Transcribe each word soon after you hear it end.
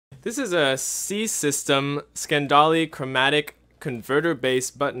This is a C system Scandalli chromatic converter bass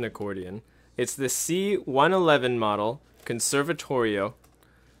button accordion. It's the C111 model, Conservatorio.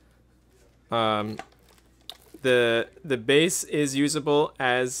 The bass is usable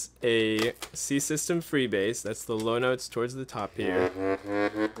as a C system free bass. That's the low notes towards the top here.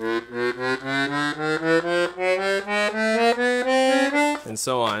 And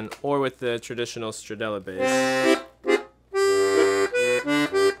so on, or with the traditional Stradella bass.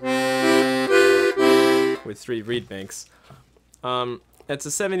 With 3 reed banks. It's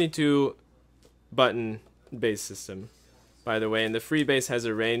a 72 button bass system, by the way, and the free bass has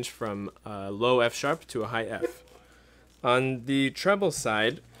a range from low F sharp to a high F. On the treble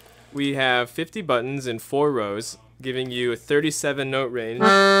side, we have 50 buttons in 4 rows, giving you a 37 note range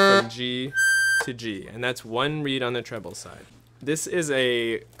from G to G, and that's 1 reed on the treble side. This is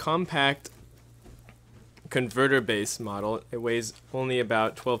a compact converter bass model. It weighs only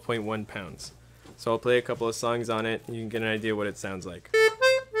about 12.1 pounds. So I'll play a couple of songs on it, and you can get an idea what it sounds like.